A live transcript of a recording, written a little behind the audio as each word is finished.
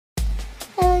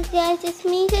guys, it's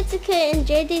me, Jessica, and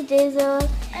JD Dizzle.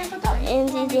 And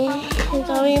today is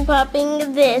going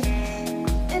popping this.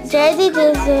 JD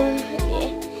Dizzle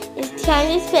is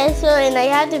kind of special, and I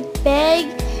have to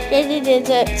beg JD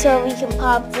Dizzle so we can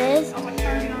pop this.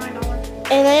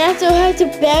 And I also have to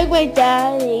beg my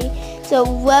daddy so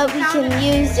what we can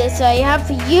use this. So I have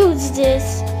to use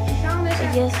this.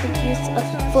 I guess we use a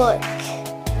foot.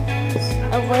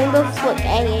 A rainbow foot.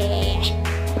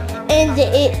 And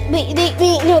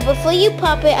wait, no, before you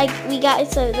pop it, we got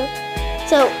soda.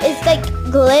 So it's like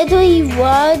glittery,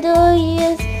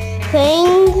 watery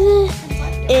things,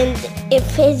 and it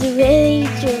feels really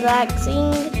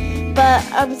relaxing. But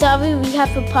I'm sorry, we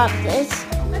have to pop this.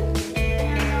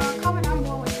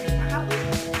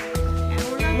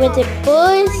 With the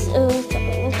boys or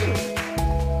something.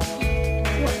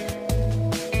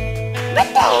 What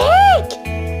the heck?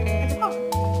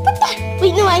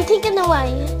 Wait, no, I'm taking the one.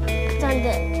 It's on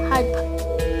the hard part.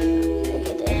 Look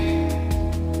at it.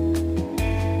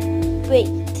 Wait,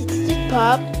 did it just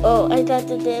pop? Oh, I thought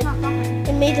it did.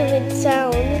 It made a weird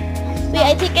sound. Wait,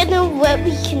 I think I know what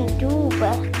we can do,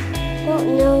 but I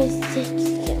don't know if this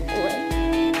can work.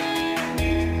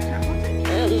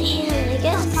 Yeah, I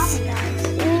guess.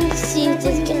 See if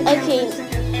this can. Okay,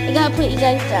 I gotta put you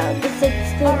guys down. It's like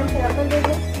still.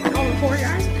 Four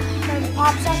guys.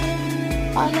 Pop something.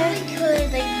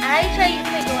 Could like I try to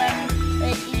figure out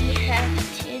what you have to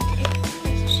do.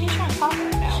 She's trying to pop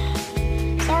right now.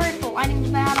 Sorry for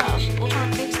lighting that up. We'll try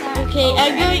to fix that. Okay,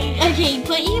 I'm going. Okay,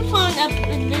 put your phone up a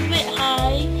little bit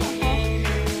high. Okay.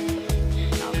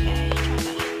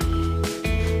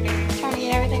 Trying to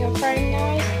get everything in frame,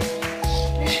 guys.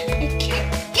 I can't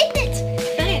get it.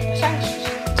 Dang, the sound is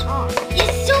strong.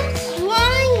 It's so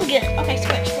strong. Okay,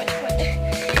 switch.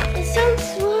 It's so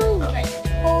strong. Okay,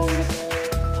 hold.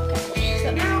 Okay, so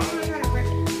now I'm gonna try to rip it.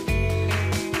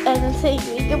 I don't think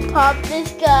we can pop this,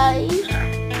 guys.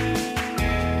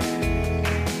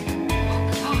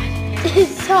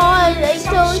 It's hard. It's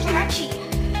so stretchy.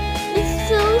 It's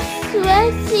so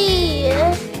sweaty.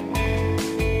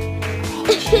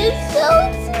 It's so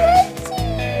sweaty.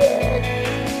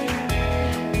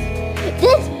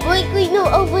 This break we know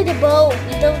over the bowl.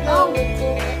 We don't know what's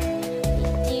in it.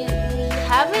 Do we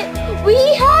have it? We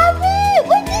have it!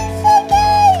 What is it,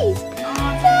 guys?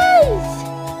 Guys!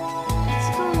 Let's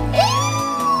go.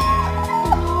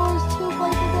 There's 2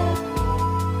 places there.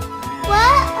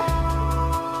 What?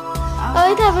 Oh,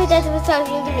 I thought my dad was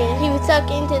talking to me. He was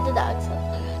talking to the dog.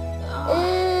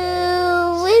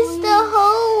 Where's the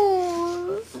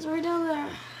hole? It's right down there.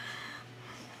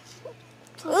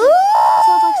 So Ooh! it's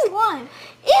like slime.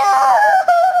 Ew!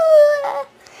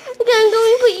 Okay, I'm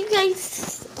going to put you guys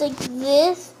like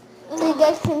this so you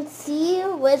guys can see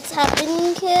what's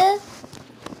happening here.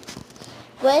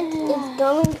 What is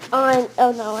going on?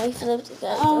 Oh no, I flipped it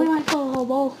guys. Oh, we might fill the whole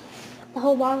bowl. The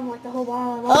whole bottom, like the whole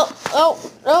bottom.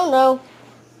 Oh no.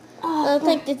 I don't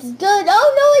think this is good.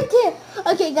 Oh no, it's here.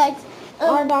 Okay guys.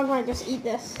 Our dog might just eat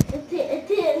this. It's here.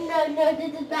 No,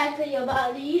 this is bad for your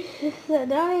body. Go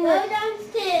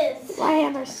downstairs. My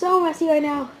hands are so messy right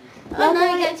now. Oh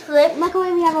no, you guys flip.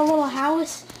 Luckily, we have a little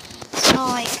house. So,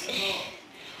 like...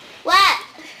 What?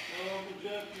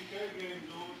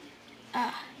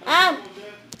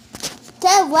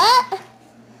 Dad, what?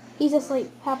 He's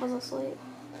asleep. Papa's asleep.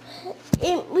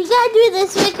 We gotta do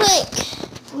this real quick.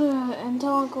 And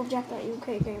tell Uncle Jeff that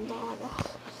UK game's on.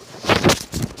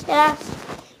 Yeah.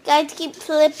 Guys, keep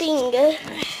flipping.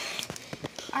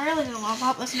 I really don't want to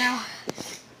pop this now.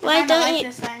 Why don't like you?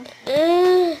 this thing.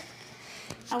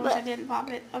 I wish but- I didn't pop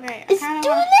it. Okay, I It's kind too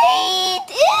of want late.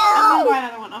 I'm gonna Ew. buy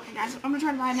another one. Okay, guys, I'm gonna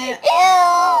try to buy another.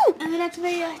 Ew. And the next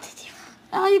video.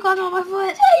 Oh, you got it on my foot.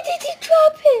 Why did you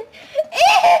drop it?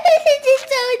 This is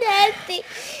so nasty.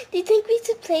 Do you think we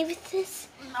should play with this?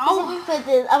 No.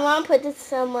 I want to put this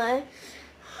somewhere.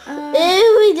 Uh,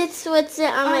 We just switch it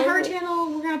on on my her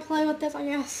channel, we're gonna play with this, I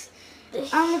guess.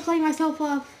 I'm gonna play myself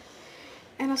up.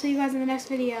 And I'll see you guys in the next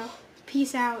video.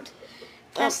 Peace out.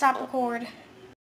 Press stop record.